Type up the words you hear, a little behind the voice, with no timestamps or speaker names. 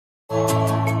Try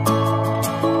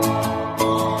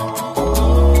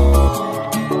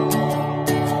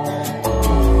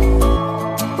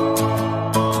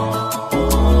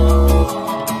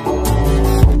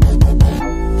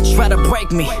to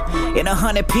break me in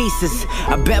 100 pieces.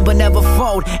 I bend but never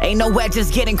fold. Ain't no edges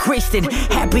getting creased in.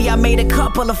 Happy I made a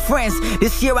couple of friends.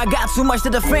 This year I got too much to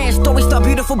defend. Stories start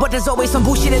beautiful, but there's always some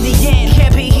bullshit in the end.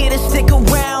 Can't be here to stick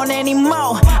around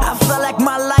anymore. I feel like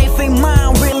my life ain't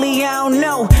mine. Really, I don't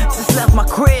know. Just left my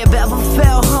crib. Ever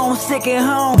felt homesick at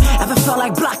home? Ever felt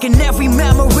like blocking every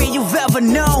memory you've ever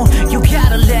known? You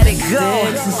gotta let it go.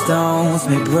 Sticks and stones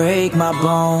may break my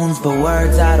bones, but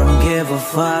words I don't give a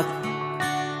fuck.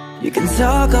 You can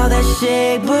talk all that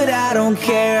shit, but I don't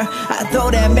care. I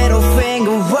throw that middle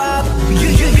finger up.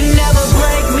 You can never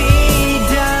break me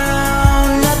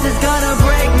down. Nothing's gonna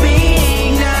break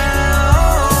me now.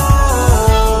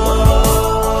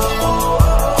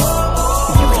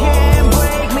 You can't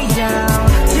break me down.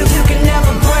 You can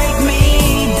never break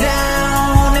me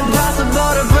down.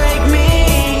 Impossible to break me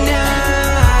now.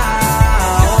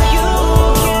 You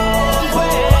can't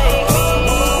break me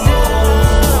down.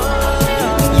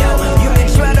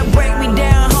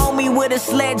 With a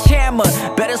sledgehammer,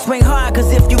 better swing hard,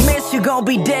 cause if you miss, you gon'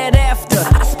 be dead after.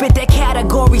 I spit that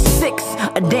category 6,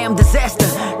 a damn disaster.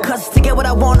 Cause to get what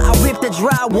I want, I rip the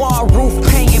drywall, roof,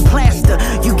 paint, and plaster.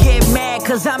 You get mad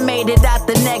cause I made it out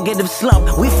the negative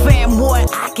slump. We fam what?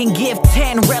 I can give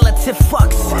 10 relative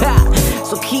fucks. Ha.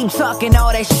 So keep talking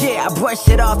all that shit, I brush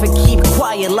it off and keep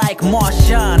quiet like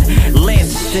Marshawn Lynch.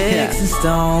 Sticks and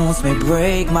stones may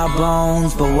break my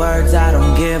bones, but words I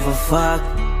don't give a fuck.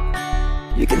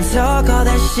 You can talk all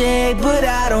that shit, but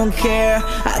I don't care.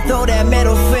 I throw that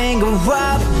middle finger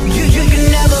up. You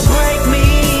can never break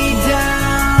me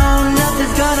down.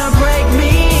 Nothing's gonna break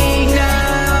me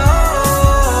now.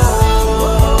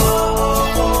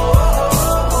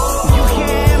 You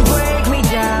can't break me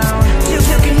down. You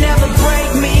can never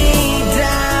break me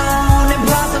down.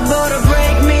 Impossible to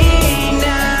break me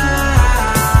now.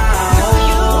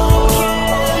 You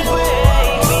can't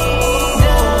break me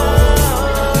down.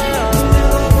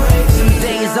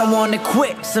 I wanna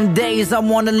quit, some days I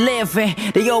wanna live, and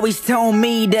they always tell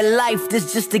me that life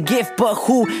is just a gift, but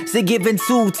who's it given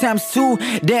to? Times 2,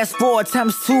 that's 4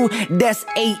 times 2, that's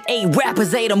 8.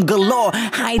 Rappers ate them galore.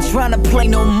 I ain't tryna play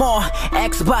no more.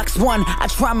 Xbox One, I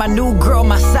try my new girl,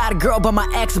 my side girl, but my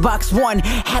Xbox One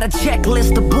had a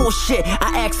checklist of bullshit.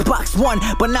 I Xbox One,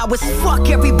 but now it's fuck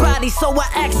everybody, so I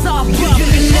X off. You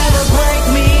can never break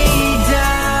me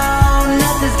down.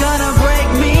 Nothing's gonna